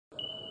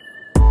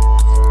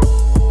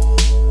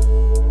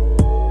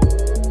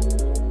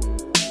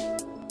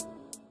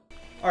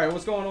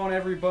Alright, what's going on,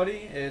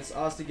 everybody? It's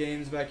OSTY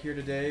Games back here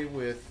today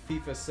with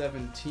FIFA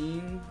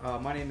 17.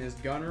 My name is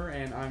Gunnar,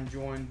 and I'm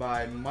joined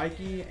by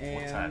Mikey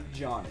and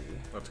Johnny.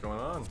 What's going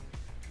on?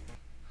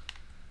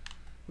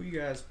 Who you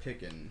guys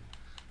picking?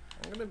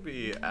 I'm gonna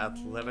be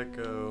Athletic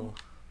Balboa.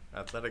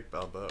 Athletic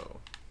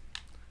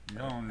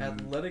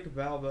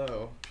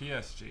Balboa.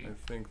 PSG. I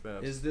think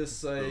that's. Is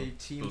this a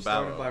team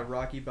started by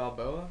Rocky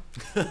Balboa?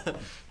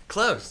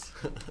 Close.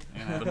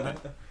 Yeah,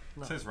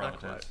 it's his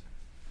relatives.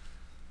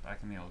 Back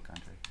in the old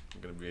country. I'm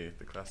gonna be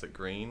the classic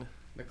green.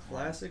 The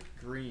classic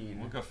green.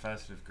 We'll go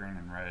festive green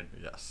and red.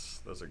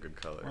 Yes, those are good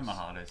colors. We're in the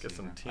holiday season. Get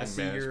some team I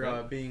see management.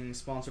 you're being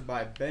sponsored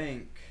by a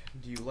bank.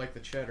 Do you like the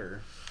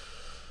cheddar?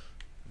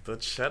 The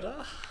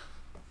cheddar?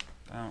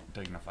 Don't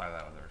dignify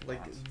that with a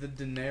response. Like the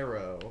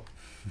dinero.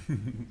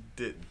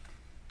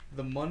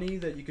 The money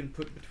that you can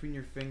put between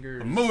your fingers.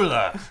 The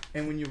moolah!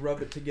 And when you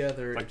rub it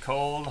together, The it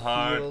cold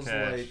hard feels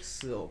cash. like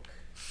silk.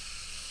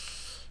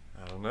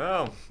 I don't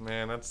know,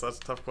 man. That's a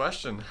tough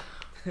question.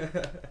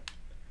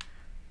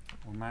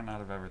 We might not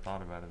have ever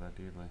thought about it that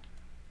deeply.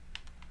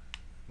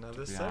 Now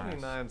this To be honest.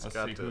 79's Let's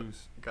got see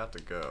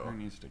to go. Who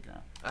needs to go?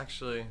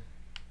 Actually,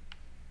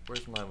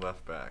 where's my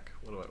left back?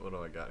 What do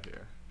I got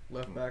here?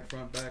 Left back,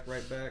 front back,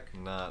 right back.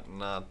 Not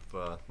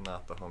the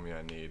homie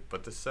I need.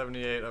 But the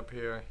 78 up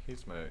here,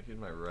 he's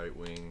my right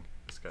wing.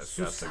 This guy's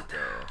got to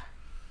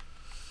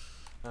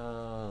go.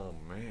 Oh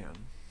man.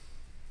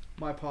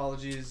 My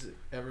apologies,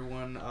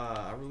 everyone.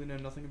 I really know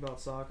nothing about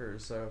soccer,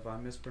 so if I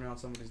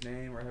mispronounce somebody's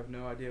name or have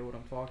no idea what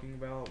I'm talking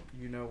about,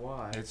 you know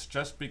why. It's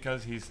just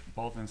because he's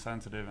both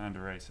insensitive and a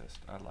racist.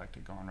 I'd like to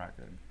go on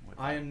record with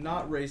I that. am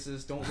not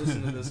racist. Don't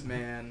listen to this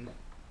man.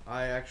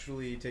 I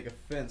actually take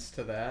offense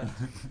to that.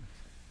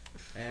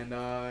 And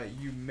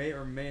you may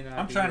or may not.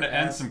 I'm be trying your to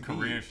end ass some beat.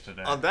 careers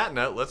today. On that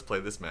note, let's play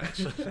this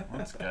match.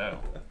 Let's go.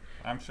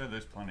 I'm sure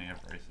there's plenty of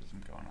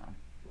racism going on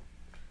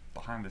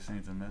behind the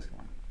scenes in this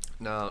one.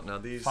 Now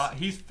these.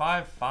 He's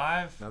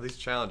 5'5". Now these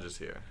challenges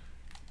here.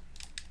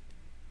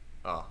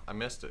 Oh, I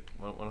missed it.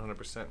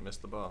 100%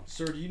 missed the ball.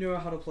 Sir, do you know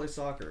how to play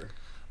soccer?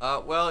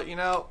 Well, you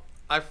know,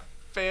 I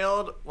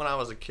failed when I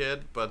was a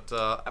kid, but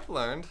I've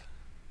learned.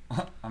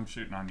 I'm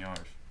shooting on yours.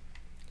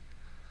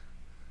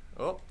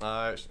 Oh,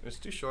 it's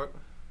too short.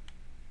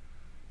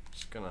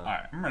 Just gonna. All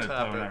right, I'm ready to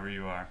tap play it. whenever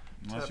you are.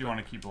 Unless you want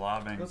to keep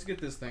lobbing Let's get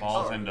this thing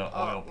balls started. into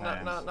oil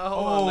pans. No,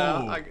 hold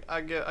on now.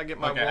 I get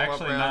my Okay, warm-up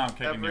actually round. now I'm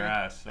kicking your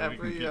ass, so we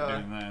can keep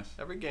doing this.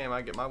 Every game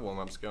I get my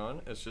warm-ups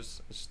going. It's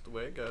just the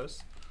way it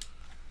goes.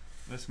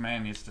 This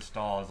man needs to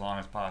stall as long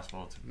as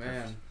possible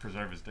to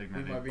preserve his We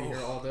dignity. might be here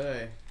all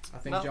day. I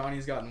think No.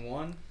 Johnny's gotten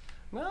one.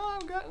 No,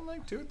 I've gotten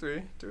like two or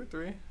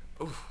three.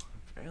 Oof,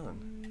 I'm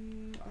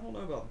failing. I don't know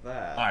about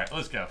that. All right,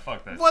 let's go.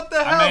 Fuck this. What the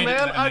I hell, made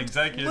man? An I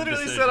executive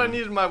literally decision. said I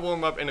needed my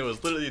warm-up, and it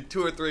was literally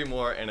 2 or 3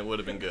 more, and it would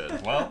have been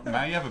good. Well,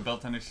 now you have a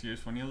built-in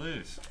excuse when you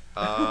lose.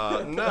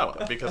 No,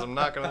 because I'm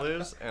not gonna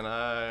lose, and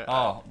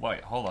Oh,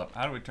 wait, hold up.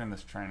 How do we turn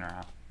this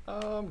trainer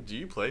off? Do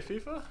you play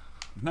FIFA?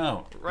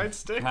 No. Right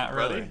stick, Not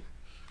buddy. really.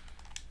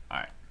 All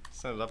right.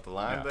 Send it up the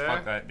line Yeah, there.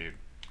 fuck that dude.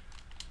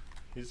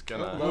 He's Oh,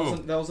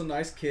 gonna. that was a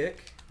nice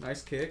kick.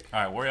 Nice kick.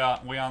 All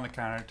right, we on the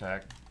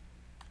counterattack.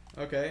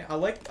 Okay, I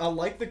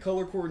like the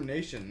color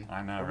coordination.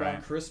 I know, around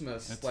right?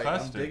 Christmas. It's like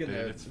festive, I'm digging dude.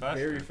 it. It's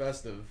Very festive.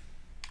 festive.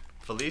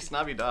 Feliz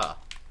Navidad.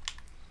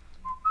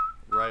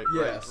 Right,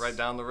 Yes. right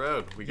down the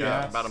road. We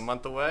got Yes. about a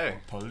month away.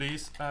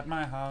 Police at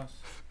my house.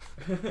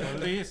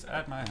 Police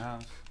at my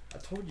house. I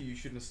told you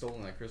shouldn't have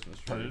stolen that Christmas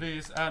tree.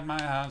 Police at my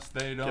house.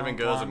 They don't Give and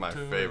goes are want my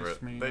to favorite.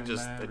 wish me They a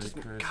just, Merry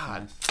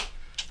God. Christmas.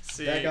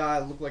 See, That guy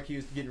looked like he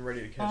was getting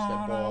ready to catch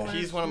that ball. no.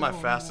 he's one of my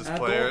fastest And I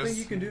players. don't think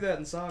you can do that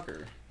in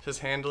soccer. His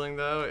handling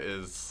though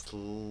is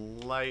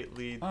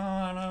slightly.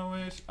 On a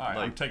wish. All right, I'm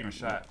Like, taking a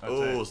shot. That's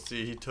Oh, it.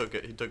 see, he took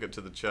it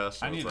to the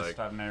chest. I and need was to like,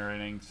 stop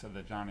narrating so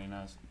that Johnny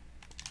knows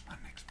my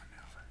next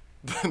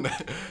maneuver.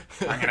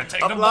 I'm gonna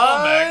take Up the ball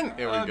line! back.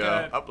 Here we Okay.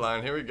 go. Up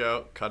line. Here we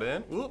go. Cut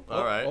in. Whoop.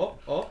 All right.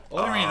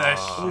 Give me that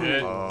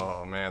shit.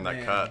 Oh man,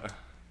 that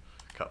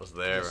cut was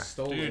there. Just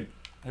stole Dude, it.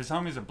 his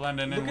homies are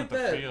blending Look in at with the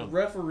that field.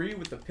 referee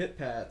with the pit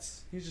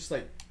pats. He's just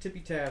like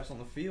tippy taps on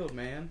the field,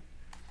 man.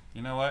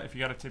 You know what? If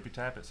you gotta tippy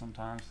tap it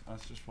sometimes,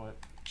 that's just what,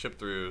 Chip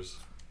throughs.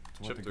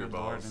 what Chip the through good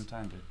Lord balls.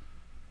 intended.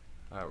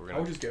 All right, we're I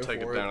would just gonna go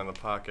take for it down it. in the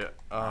pocket.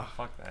 Oh,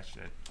 fuck that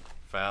shit.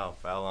 Foul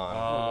on.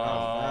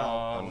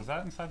 wow. Was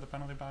that inside the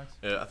penalty box?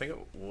 Yeah, I think it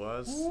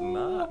was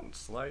not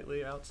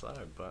slightly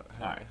outside, but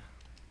hey. Alright.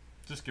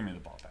 Just give me the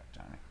ball back,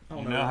 Johnny. I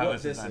don't You know know how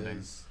what this is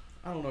ending.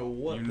 I don't know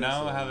what You this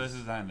know is. how this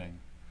is ending.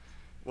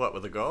 What,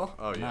 with a goal?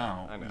 Oh yeah,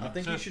 No. I know. I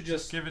think you should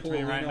just give it pull to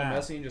me a right Lionel now.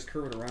 Messi and just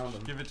curve it around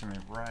him. Give it to me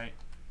right.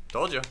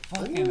 Told you.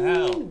 Fucking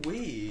hell.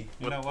 Wee.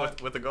 You know what?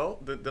 With the goal?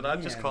 Did I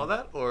just Man. call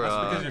that? Or That's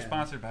because Yeah. you're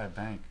sponsored by a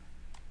bank.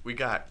 we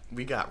got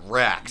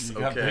racks. You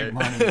got okay.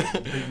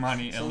 big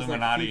money, Sounds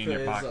Illuminati like in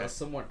your FIFA pocket. is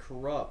somewhat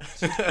corrupt.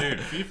 Dude,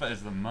 FIFA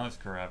is the most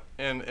corrupt.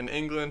 And in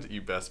England,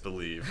 you best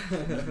believe.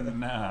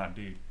 No,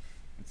 dude.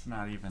 It's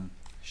not even.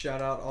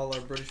 Shout out all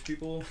our British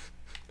people.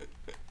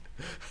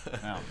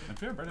 No.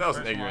 If you're a British That was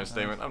an person ignorant watching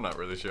statement. I'm not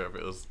really sure if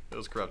it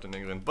was corrupt in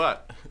England,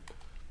 but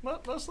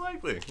Most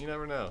likely. You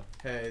never know.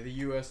 Hey, the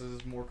U.S.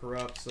 is more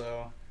corrupt,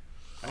 so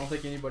I don't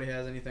think anybody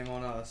has anything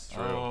on us.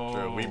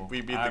 True.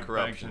 We beat the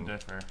corruption. I beg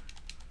to differ.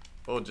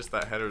 Oh, just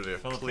that header to clear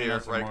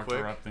Filipinos are right more quick.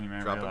 corrupt than you may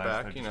Drop realize. it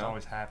back, They're you just know.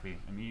 always happy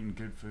and eating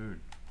good food,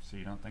 so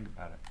you don't think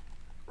about it.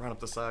 Run up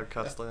the side,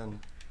 cuts in.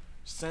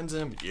 Sends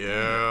him.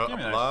 Yeah, Give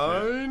me that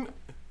line.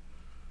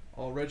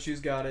 Oh, Red Shoes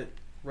got it.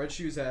 Red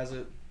Shoes has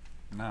it.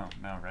 No,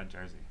 red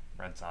jersey.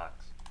 Red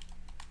Sox.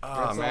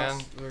 Oh Red man,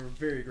 Sox, they're a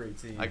very great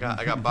team. I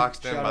got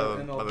boxed in Shout by out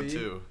the MLB.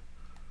 2.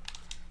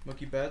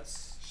 Mookie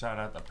Betts, Shout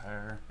out the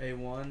pair.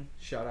 A1.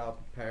 Shout out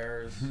the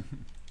Pears.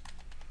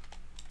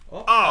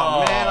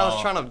 Oh man, I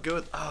was trying to go.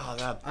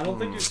 That. I don't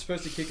think you're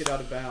supposed to kick it out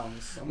of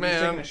bounds. I'm Man.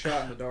 just taking a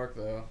shot in the dark,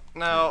 though.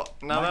 Now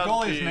My that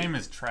goalie's name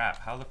is Trap.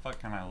 How the fuck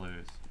can I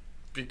lose?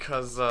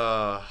 because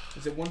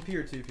Is it 1P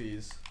or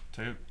 2Ps?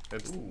 2.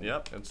 it's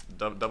Ooh. it's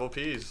double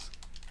P's.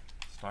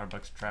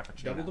 Starbucks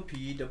Frappuccino. Double the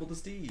P, double the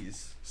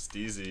Steez.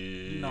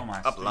 Steezy. You know my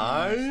Up Steez.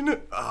 line.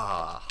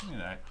 Give me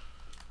that.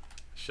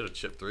 Should have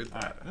chipped through that.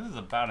 Alright, this is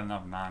about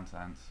enough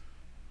nonsense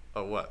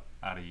Oh what?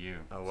 out of you.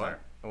 Oh what?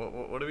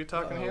 What are we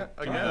talking here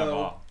Give me again? that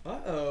ball.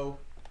 Uh-oh.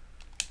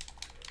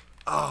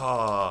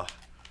 Oh,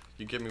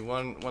 you give me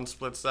one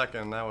split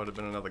second, that would have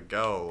been another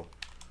go.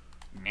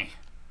 Meh.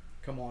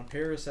 Come on,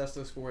 Paris has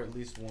to score at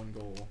least 1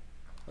 goal.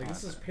 Like,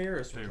 this is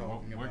Paris we're Dude,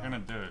 talking we're about. gonna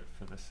do it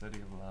for the city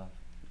of love.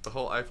 The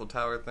whole Eiffel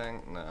Tower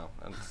thing? No,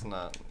 it's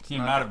not. It's You're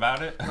not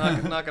about it?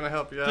 not gonna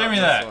help you out. Give me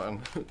in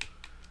that. this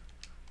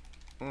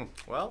one.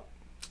 Well,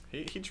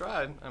 he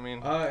tried. I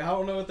mean, I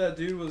don't know what that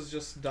dude was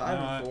just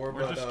diving for,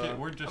 we're but just I'm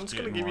just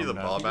gonna getting give you the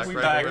warmed ball up. back We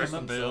right back here. in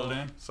the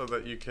building. so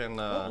that you can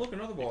oh, look,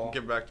 another ball.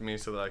 give back to me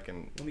so that I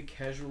can. Let me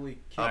casually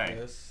kick Hey,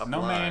 this. up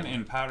no man line.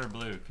 in powder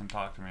blue can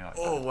talk to me like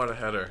Oh, that. what a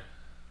header!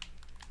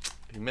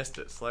 He missed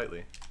it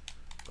slightly,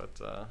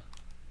 but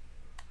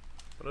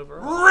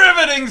overall.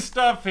 Riveting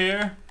stuff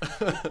here.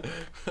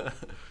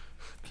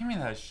 Give me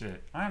that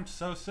shit. I'm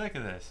so sick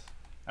of this.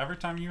 Every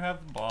time you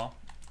have the ball,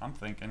 I'm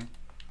thinking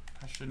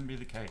that shouldn't be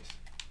the case.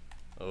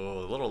 Oh,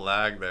 a little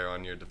lag there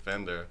on your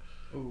defender.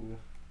 Ooh.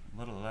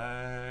 Little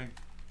lag.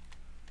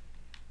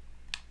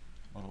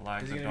 Little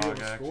lag Is the he going to be dog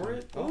able to action. score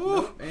it? Oh, Ooh.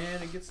 nope,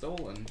 and it gets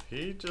stolen.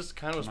 He just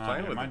kind of was Nah,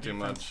 playing dude, with my it too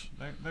defense,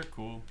 much. They're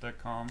cool. They're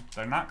calm.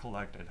 They're not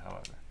collected,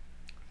 however.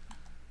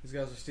 These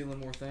guys are stealing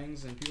more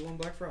things than people on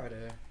Black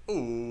Friday.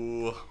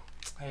 Ooh.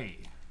 Hey,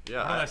 Yeah,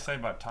 what did I say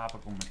about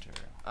topical material?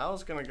 I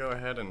was gonna go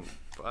ahead and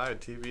buy a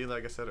TV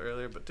like I said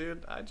earlier, but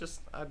dude, I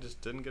just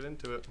didn't get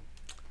into it.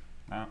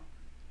 No.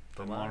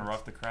 The Didn't want to lines.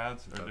 rough the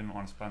crowds, or Both. didn't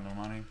want to spend their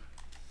money,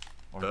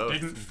 or Both.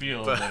 didn't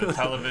feel Both. that a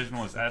television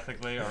was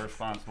ethically a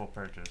responsible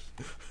purchase.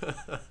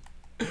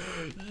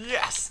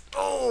 Yes!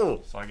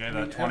 Oh! So I gave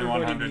I mean, that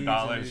 $2,100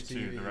 everybody needs to a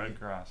new the TV. Red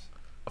Cross.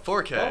 A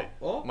 4K,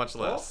 Oh, much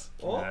less.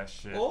 Give me that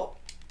shit. Oh,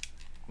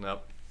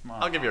 Nope. Come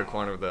I'll give you a on.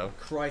 corner though.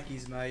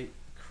 crikeys, mate.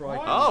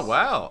 Crikeys. Oh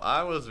wow,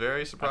 I was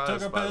very I surprised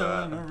took a by pill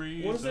and a that.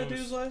 Reese's. What is that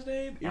dude's last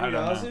name? I don't know.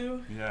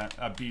 Iriazu? Yeah,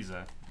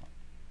 Ibiza.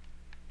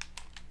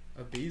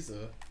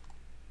 Ibiza.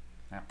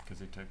 Yeah, because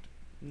he took.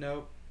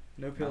 Nope.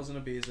 No pills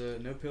in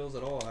Ibiza. No pills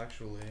at all,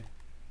 actually.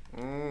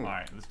 Mm.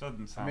 Alright, this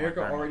doesn't sound America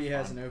like very already much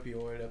has fun. an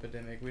opioid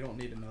epidemic. We don't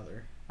need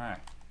another. Alright,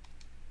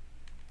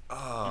 you've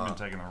Ah. been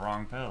taking the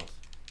wrong pills.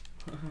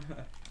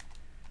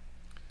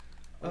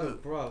 Oh,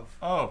 bruv.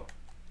 Oh,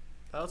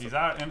 That was he's a,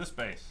 out into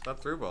space. that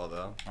through ball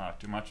though. Ah,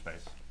 too much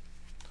space.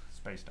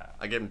 Spaced out.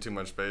 I gave him too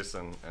much space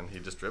and he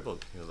just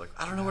dribbled. He was like,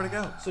 I don't know where to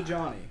go. So,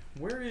 Johnny,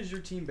 where is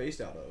your team based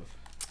out of?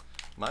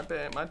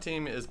 My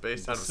team is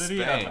based The out of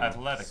city Spain. of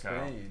Atletico.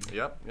 Spain.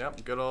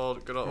 Yep. Good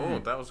old. Oh,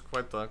 that was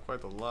quite the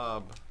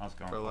lob, I was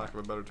going for for lack it.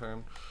 of a better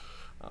term.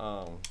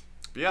 But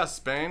yeah,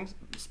 Spain,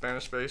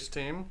 Spanish-based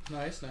team.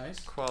 Nice, nice.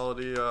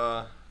 Quality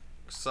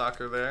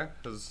soccer there,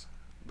 because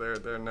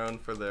they're known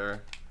for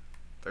their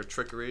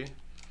trickery.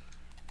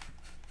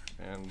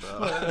 And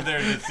They're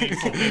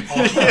deceitful people.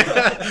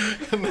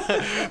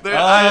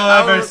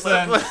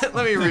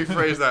 let me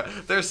rephrase that.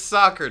 They're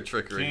soccer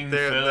trickery. King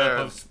they're, Philip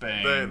of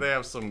Spain. They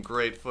have some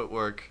great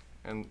footwork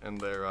and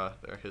their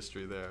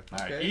history there.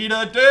 Alright, Okay. eat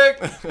a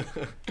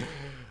dick!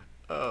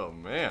 Oh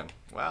man!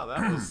 Wow,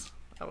 that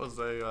was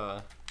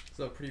a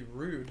So, pretty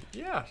rude.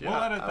 yeah. We'll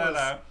edit that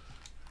out.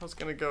 I was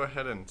gonna go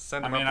ahead and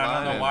send I him mean, up I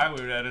don't know line why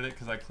we would edit it,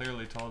 because I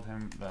clearly told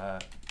him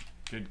that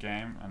good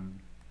game, and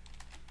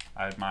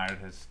I admired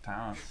his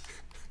talents.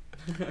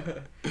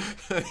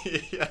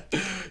 Yeah,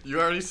 you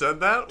already said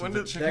that. When The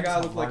did? chickens That guy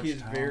have looked like large he's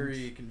talents.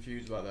 very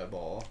confused by that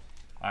ball.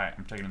 Alright,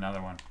 I'm taking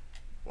another one.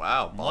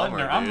 Wow,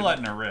 I'm dude.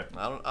 letting her rip.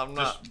 I'm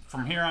not. Just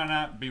from here on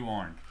out, be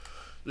warned.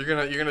 You're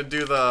gonna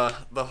do the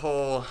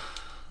whole.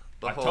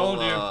 I told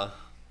you.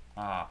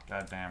 Ah,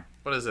 goddamn.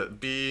 What is it?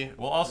 B.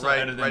 We'll also right,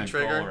 edit in right a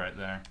trigger. goal right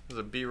there. Is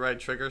it B right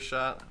trigger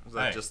shot? Is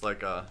that Hey. just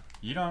like a?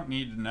 You don't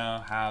need to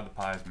know how the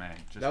pie's made.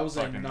 Just That was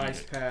a fucking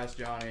nice eat it. pass,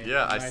 Johnny.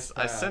 Yeah, Nice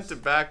I pass. sent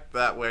it back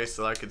that way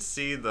so I could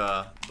see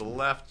the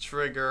left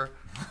trigger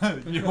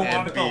You don't and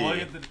want to go look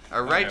B. at the.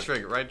 Or right Okay.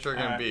 trigger, and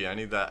Alright. B. I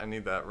need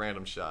that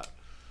random shot.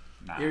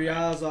 Nah.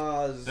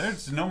 Iriazaz.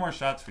 There's no more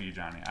shots for you,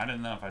 Johnny. I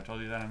didn't know if I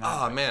told you that or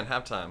not. Oh man,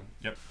 halftime.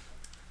 Yep.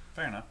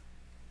 Fair enough.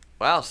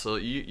 Wow, so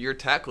your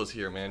tackles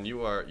here, man.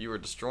 You are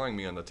destroying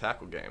me on the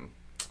tackle game.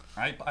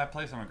 I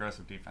play some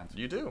aggressive defense.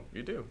 You do,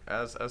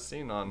 as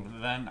seen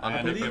on. Then on I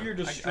end up believe with- you're I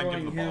give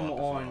destroying the ball him up as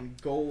well. on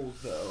goals,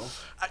 though.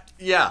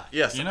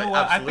 Yes. You know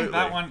what? Absolutely. I think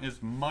that one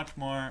is much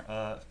more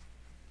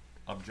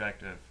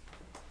objective.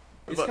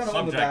 It's But kind of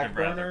on the back Subjective,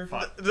 rather. burner.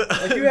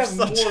 Fuck. Like, you have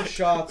more Subject-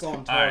 shots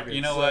on target.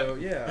 you know so,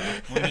 what? Yeah.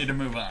 We need to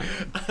move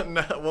on.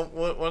 No,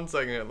 one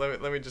second.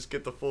 Let me just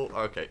get the full.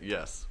 Okay,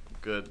 yes,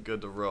 good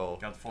to roll.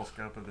 Got the full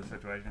scope of the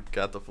situation.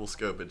 Got the full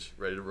scopage,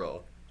 ready to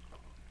roll.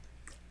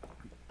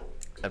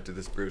 After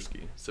this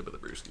brewski, sip of the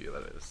brewski,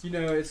 that is. You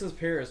know, it says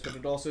Paris, but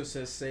it also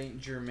says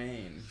Saint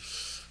Germain.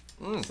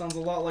 Mm. Sounds a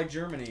lot like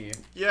Germany.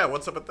 Yeah,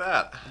 what's up with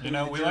that? You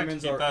know, The we like to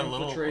Germans keep are that a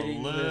little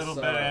infiltrating this,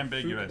 bit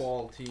ambiguous.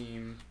 football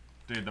team.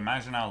 Dude, the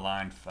Maginot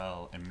line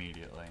fell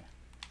immediately.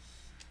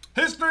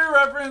 History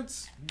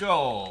reference,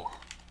 goal.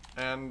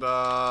 And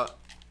Oh,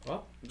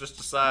 just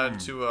decided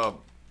to I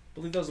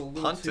believe that was a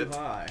little Punt too it.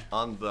 high.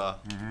 on the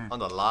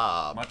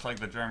lob. Much like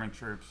the German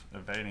troops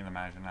evading the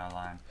Maginot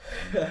line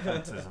in the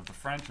defenses of the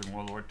French in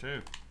World War II.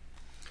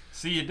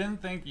 See, you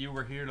didn't think you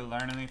were here to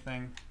learn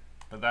anything,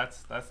 but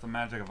that's the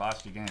magic of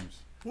OSTY games.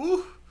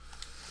 Woo!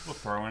 We'll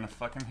throw in a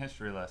fucking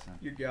history lesson.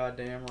 You're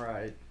goddamn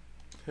right.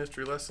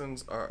 History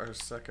lessons are our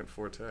second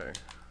forte.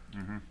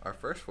 Our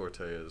first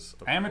forte is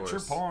of Amateur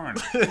course- porn.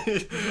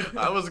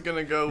 I was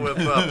gonna go with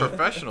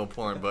professional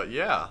porn, but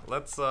yeah,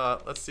 let's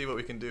see what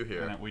we can do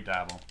here. And we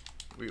dabble.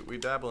 We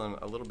dabble in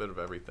a little bit of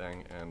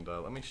everything, and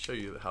let me show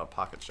you how a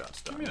pocket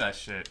shot's done. Give me that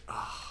shit.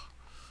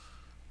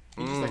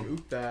 He just like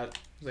ooped that.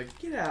 He's like,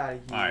 get out of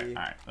here.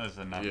 Alright. This is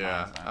enough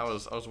Yeah,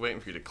 nonsense. I was waiting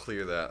for you to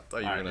clear that. Thought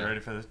you were Alright, you gonna. ready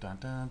for this? Dun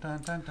dun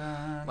dun dun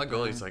dun. My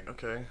goalie's like,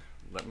 okay,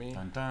 let me.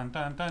 Dun dun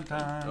dun dun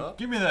dun. Oh.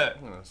 Give me that.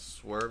 I'm gonna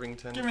swerving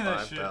 10 Give me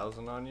that shit.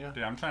 5,000 on you.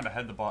 Dude, I'm trying to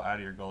head the ball out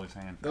of your goalie's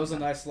hand. That was a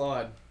nice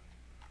slide.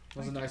 That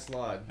was a nice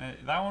slide.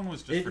 That one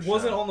was just for It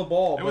wasn't show. on the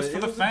ball, It was but for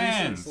it the was a decent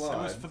fans. It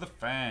slide. was for the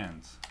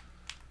fans.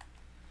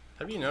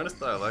 Have you noticed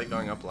that I like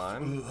going up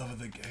line Love of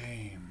the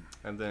game.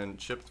 and then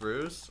chip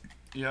throughs?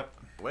 Yep.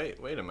 Wait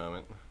a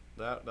moment.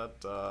 That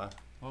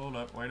Hold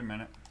up. Wait a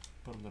minute.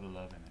 Put a little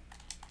love in it.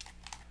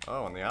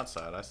 oh, on the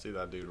outside, I see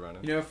that dude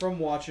running. You know, from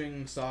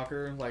watching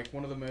soccer, like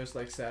one of the most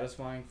like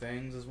satisfying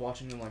things is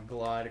watching them like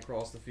glide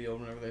across the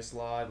field whenever they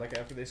slide, like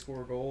after they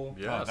score a goal.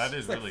 Yes. Oh, that is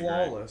It's like really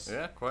flawless.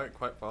 Yeah, quite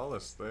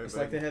flawless. It's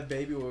like they have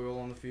baby oil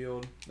on the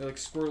field. They like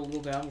squirt a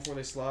little down before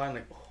they slide, and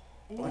like,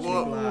 watch me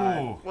Whoa.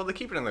 glide. Well, they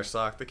keep it in their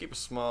sock. They keep a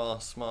small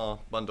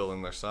bundle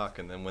in their sock,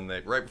 and then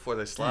right before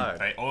they slide,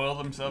 They oil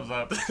themselves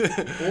up.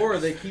 Or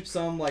they keep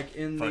some like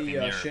in Fucking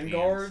the shin Europeans.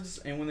 guards,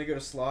 and when they go to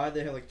slide,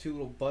 they have like two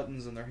little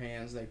buttons in their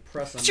hands. They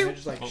press them, and it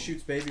just like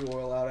shoots baby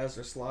oil out as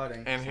they're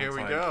sliding. and here It's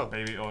we like go.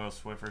 Baby oil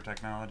Swiffer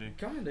technology.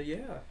 Kinda,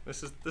 yeah.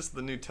 This is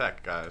the new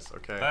tech, guys.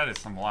 Okay. That is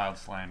some wild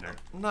slander.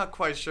 I'm not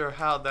quite sure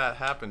how that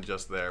happened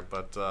just there,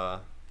 but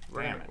Damn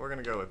it. we're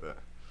gonna go with it.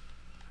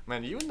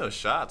 Man, you and those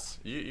shots,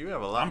 you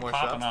have a lot I'm more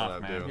popping shots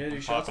off, than I man. do. Yeah, I'm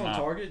your shots popping on off.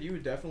 target, you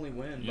would definitely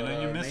win. You but,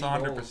 know, you miss main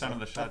 100% goals, of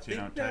the shots I you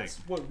think don't that's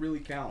take. what really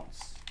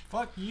counts.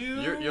 Fuck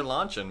you. You're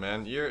launching,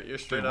 man. You're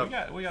straight Dude,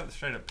 up we got the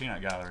straight up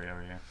peanut gallery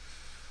over here.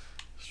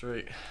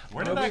 straight.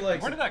 Where did Nobody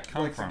that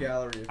come likes a from?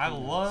 gallery of I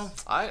peanuts.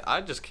 love.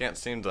 I just can't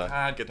seem to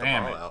God get the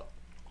damn ball it. out.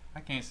 I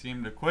can't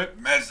seem to quit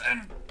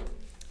missing.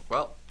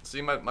 Well,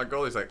 see, my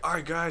goalie's like, all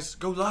right, guys,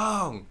 go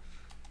long.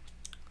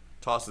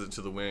 Tosses it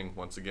to the wing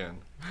once again.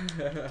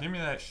 Give me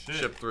that shit.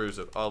 Chip throughs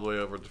it all the way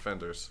over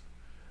defenders.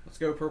 Let's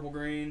go purple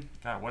green.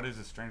 God, what is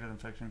it? Stranger Than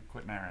Fiction?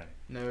 Quit narrating.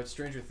 No, it's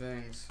Stranger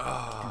Things.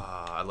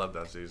 Ah, I love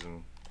that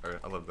season. Or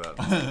I love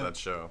that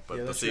show. But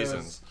yeah, the that show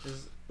seasons,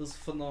 is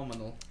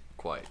phenomenal.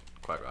 quite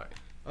right.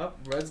 Oh,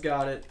 Red's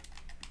got it.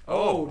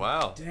 Oh,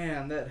 wow.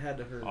 Damn, that had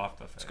to hurt. Off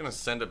the face. Just gonna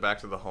send it back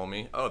to the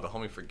homie. Oh, the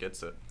homie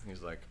forgets it.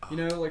 He's like, oh. You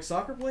know, like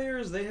soccer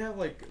players, they have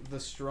like the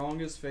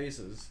strongest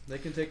faces. They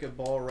can take a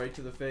ball right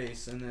to the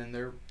face, and then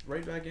they're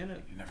right back in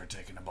it. You've never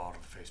taken a ball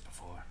to the face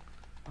before.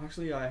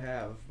 Actually, I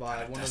have by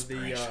Out of one of the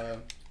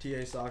desperation.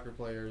 TA soccer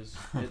players.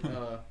 It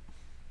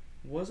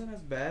wasn't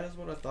as bad as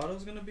what I thought it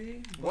was gonna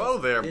be. but Whoa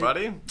there, it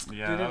buddy.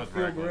 Yeah, Didn't that was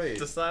feel reckless. great.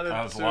 Decided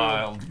That was to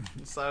wild.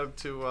 decided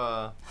to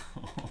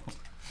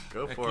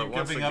go I for it keep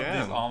once giving up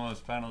again. these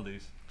almost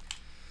penalties.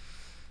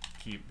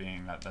 Keep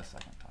being that the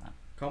second time.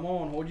 Come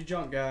on, hold your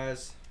junk,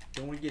 guys.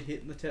 Don't want to get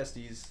hit in the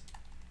testes.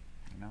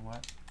 You know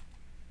what?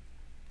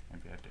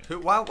 Maybe I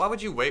did. Why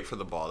would you wait for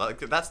the ball?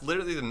 That's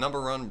literally the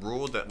number one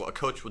rule that a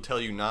coach would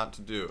tell you not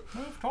to do.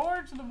 Move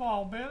towards the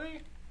ball,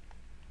 Billy.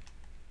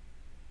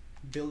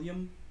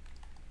 Billiam.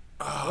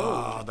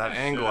 Oh, that Shit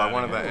angle. I outta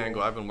wanted here. that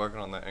angle. I've been working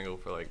on that angle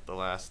for like the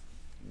last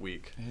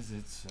week. Is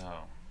it so?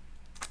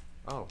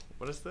 Oh,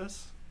 what is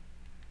this?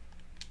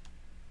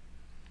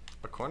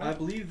 A corner? I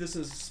believe this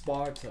is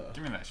Sparta.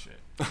 Give me that shit.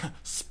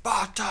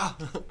 Sparta!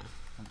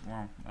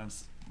 Well,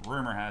 that's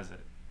rumor has it.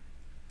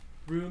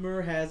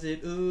 Rumor has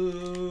it,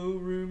 ooh.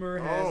 Rumor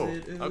has Oh,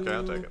 it, ooh. okay,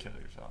 I'll take it. Kill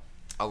yourself.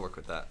 I'll work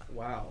with that.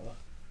 Wow.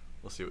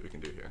 We'll see what we can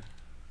do here.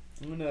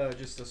 I'm gonna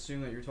just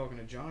assume that you're talking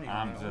to Johnny. on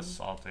I'm that just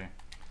salty.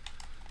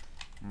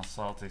 I'm a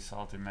salty,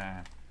 salty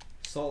man.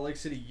 Salt Lake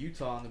City,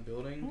 Utah in the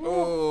building.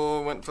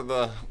 Oh, went for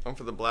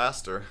the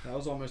blaster. That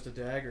was almost a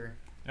dagger.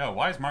 Yo,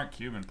 why is Mark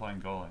Cuban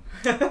playing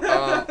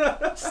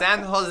goalie?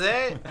 San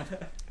Jose.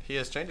 He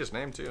has changed his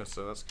name too,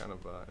 so that's kind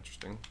of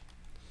interesting.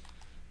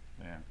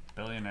 Yeah,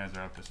 billionaires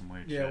are up to some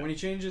weird Yeah, shit. when he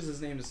changes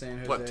his name to San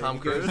Jose, What, Tom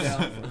he goes Cruise?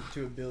 down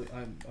to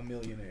a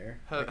millionaire.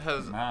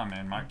 Nah,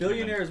 man, Mark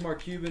Billionaire Cuban. is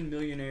Mark Cuban,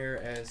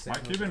 millionaire as San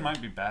Mark Jose. Cuban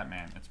might be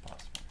Batman. It's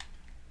possible.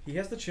 He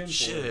has the chin for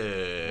Shit.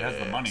 it. He has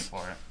the money for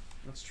it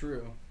That's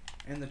true.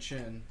 And the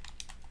chin.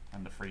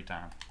 and the free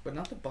time. But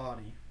not the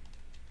body.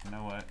 You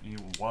know what? He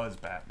was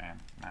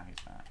Batman. Now he's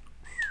not.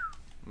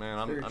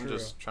 Man, Very I'm true.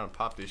 just trying to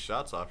pop these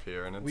shots off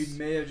here, and it's We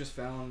may have just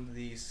found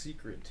the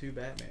secret to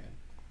Batman.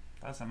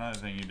 That's another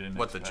thing you didn't.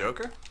 what, the expect.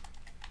 Joker?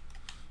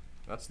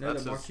 That's No,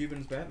 that's that Mark his,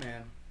 Cuban's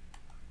Batman.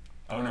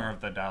 Owner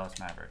of the Dallas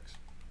Mavericks.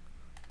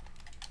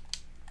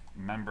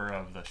 Member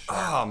of the.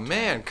 Oh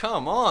man,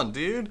 come on,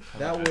 dude.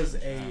 That was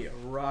a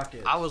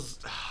rocket. I was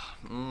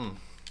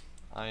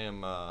I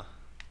am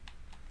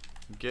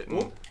getting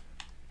Whoop.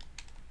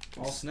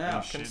 All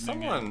snap. Shitting Can again.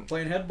 someone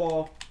Playing head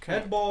ball. Okay.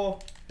 Head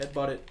ball.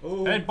 Headbutt it.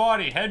 Oh, Head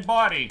body, head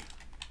body.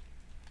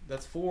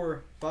 that's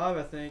 4, 5,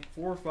 I think.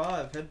 4 or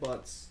 5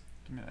 headbutts.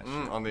 Give me that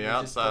shit. on the You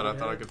just outside? I double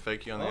thought I head. could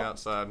fake you on the Oh.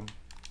 outside.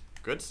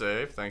 Good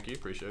save, thank you,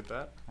 appreciate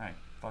that. Hey,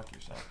 fuck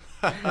yourself.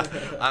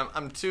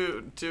 I'm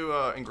too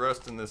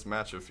engrossed in this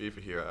match of FIFA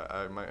here.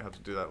 I might have to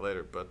do that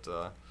later, but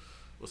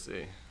we'll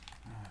see.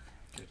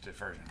 Get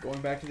diversion.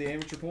 Going back to the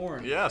amateur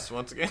porn. Yes,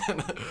 once again,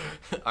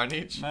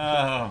 Arnich.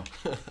 No.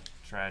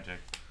 Tragic.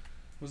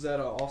 Was that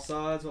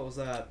offsides? What was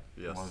that?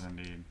 Yes. Was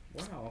indeed.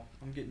 Wow,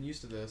 I'm getting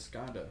used to this,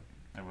 kinda.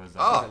 It was.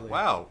 Oh Slightly.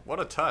 wow, what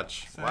a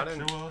touch! Why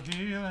Sexual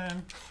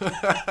healing.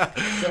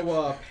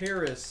 So,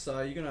 Paris,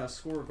 you gonna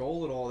score a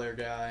goal at all there,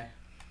 guy?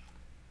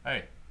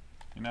 Hey,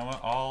 you know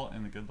what? All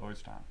in the good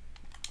Lord's time.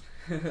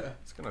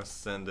 It's gonna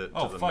send it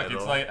Oh to the fuck! middle.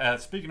 It's like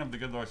speaking of the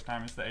good Lord's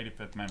time, it's the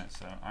 85th minute,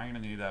 so I'm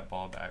gonna need that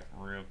ball back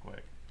real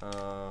quick.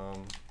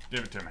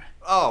 Give it to me.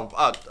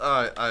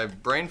 I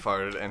brain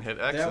farted and hit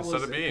X That instead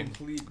was of a B,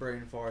 complete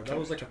brain fart. That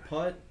was like a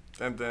putt,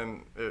 and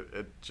then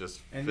it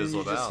just and then you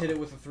fizzled just out. hit it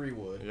with a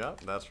 3-wood.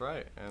 Yep, that's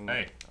right. And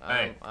Hey,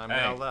 I'm hey,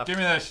 now left. give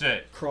me that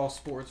shit. Cross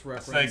sports Say,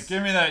 reference.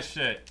 give me that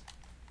shit.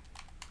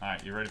 All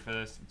right, you ready for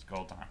this? It's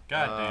goal time.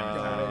 God damn it,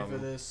 Y'all Johnny. ready for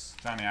this?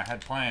 Johnny, I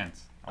had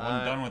plans. I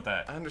wasn't done with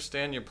that. I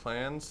understand your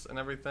plans and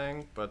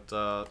everything, but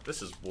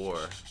this is war,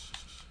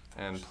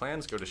 and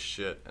plans go to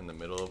shit in the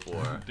middle of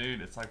war.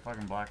 Dude, it's like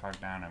fucking Black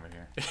Hawk Down over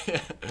here.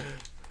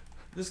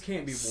 This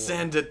can't be war.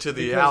 Send it to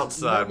the Because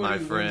outside, my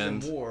nobody friend.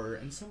 wins in war,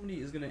 and somebody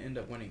is gonna end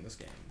up winning this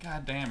game.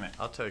 God damn it.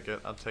 I'll take it.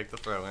 I'll take the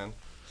throw in.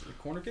 Is it a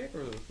corner kick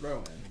or the throw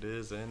in? It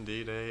is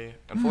indeed a.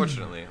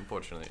 Unfortunately, it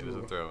is a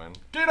Ooh. throw in.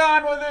 Get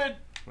on with it.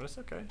 But it's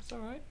okay. It's all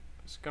right.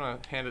 Just gonna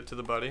hand it to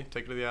the buddy.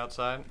 Take it to the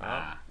outside.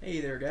 Ah.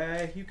 Hey there,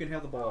 guy. You can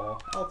have the ball.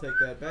 I'll take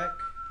that back.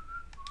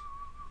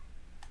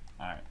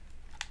 All right.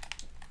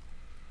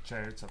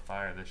 Chariots of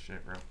fire this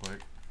shit real quick.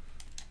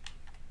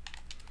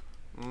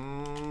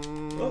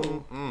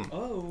 Oh.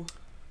 Oh.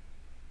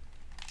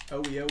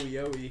 Owie, owie,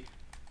 owie.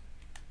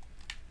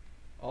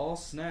 All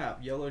snap.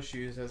 Yellow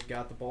Shoes has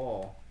got the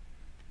ball.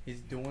 He's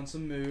doing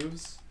some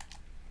moves.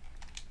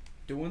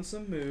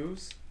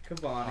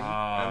 Cavani.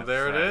 And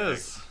there it tragic.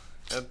 is.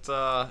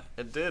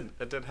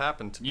 It did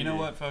happen to You be. know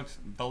what, folks?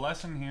 The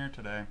lesson here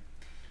today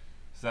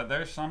is that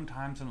there's some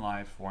times in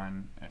life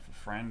when if a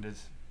friend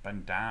has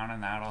been down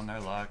and out on their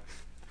luck,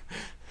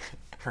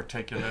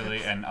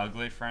 particularly an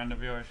ugly friend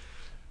of yours,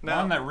 Now-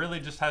 one that really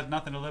just has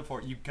nothing to live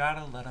for, you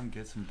gotta let them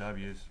get some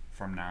W's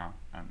from now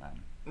and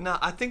then. No,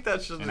 I think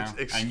that's just You know? an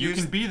excuse. And you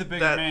can be the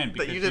bigger that, man that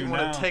because you didn't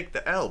want know- to take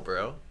the L,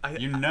 bro.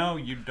 You know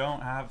you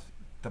don't have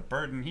the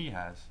burden he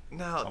has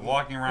No, of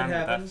walking It around with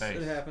that happens. face.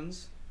 It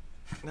happens.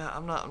 no,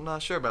 I'm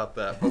not sure about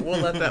that. But we'll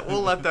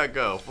let that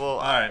go. Well, All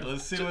right,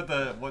 let's see what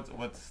the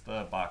what's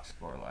the box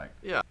score like.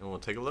 yeah, and we'll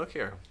take a look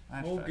here.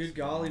 That's Oh, fast. good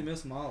golly,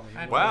 Miss Molly.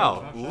 I-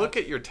 Wow, Touch look that.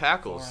 at your 4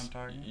 tackles. on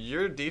target.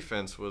 Your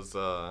defense was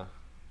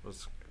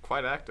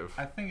quite active.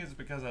 I think it's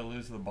because I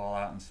lose the ball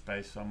out in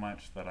space so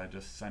much that I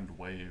just send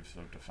waves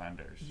of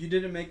defenders. You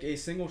didn't make a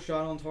single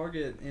shot on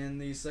target in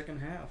the second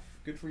half.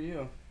 Good for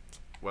you.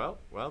 Well,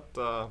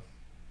 I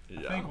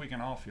yeah. think we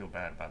can all feel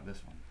bad about this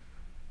one.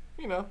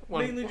 You know,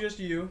 Mainly just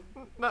you.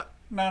 not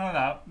No.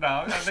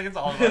 I think it's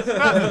all of us.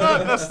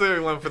 not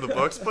necessarily one for the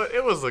books, but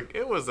it was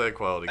a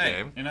quality Hey,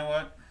 game. you know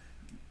what?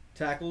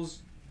 Tackles.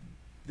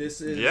 This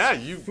is Yeah,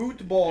 you-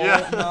 football,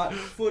 Yeah. not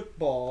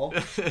football.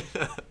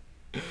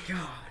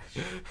 Gosh.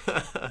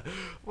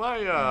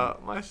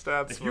 my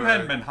stats If were. you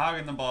hadn't been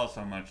hogging the ball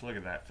so much, look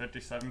at that.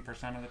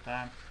 57% of the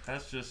time.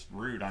 That's just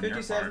rude on your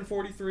 57, part.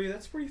 43.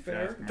 That's pretty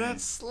fair. Yeah.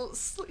 That's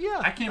yeah.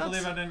 I can't that's-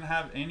 believe I didn't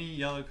have any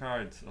yellow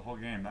cards the whole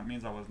game. That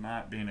means I was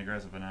not being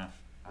aggressive enough.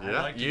 I'd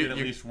Yeah, like to you- get at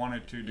you- least 1 or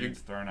 2 dudes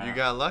thrown out. You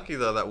got lucky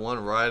though. That one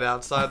right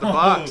outside the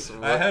box.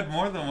 I had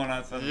more than one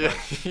outside the Yeah,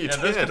 box. you Yeah,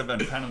 those did. could have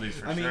been penalties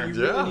for I mean, sure. you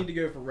really Yeah. need to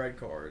go for red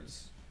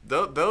cards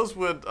Those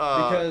would.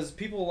 because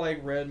people like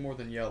red more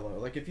than yellow.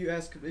 Like if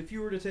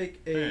you were to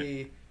take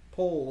a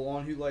poll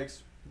on who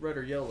likes red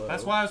or yellow.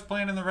 That's why I was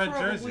playing in the red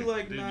Probably jersey.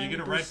 like Dude, you get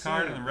a red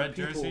card and a red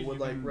people jersey. would you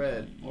like can-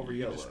 red over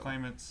you yellow. just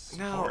claim it's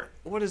Now, sport.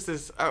 what is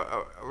this?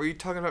 Are you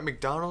talking about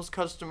McDonald's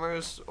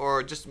customers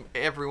or just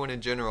everyone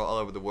in general all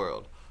over the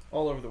world?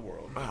 All over the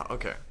world. Oh,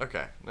 okay.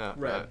 No,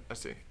 Red. I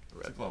see. It's a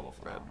Red. global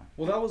phenomenon.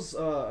 Well, that was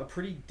a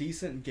pretty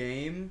decent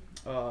game.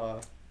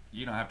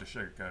 You don't have to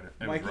sugarcoat it.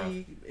 It was rough.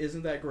 Mikey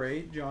isn't that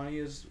great. Johnny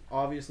is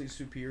obviously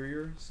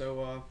superior.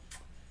 So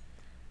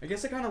I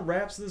guess that kind of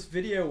wraps this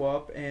video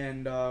up,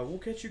 and we'll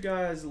catch you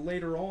guys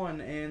later on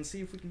and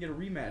see if we can get a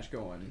rematch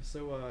going.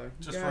 So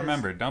Just guys,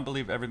 remember, don't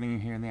believe everything you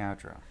hear in the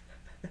outro.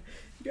 you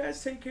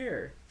guys take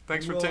care.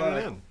 Thanks for We'll,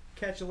 tuning in.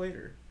 Catch you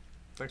later.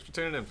 Thanks for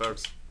tuning in,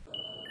 folks.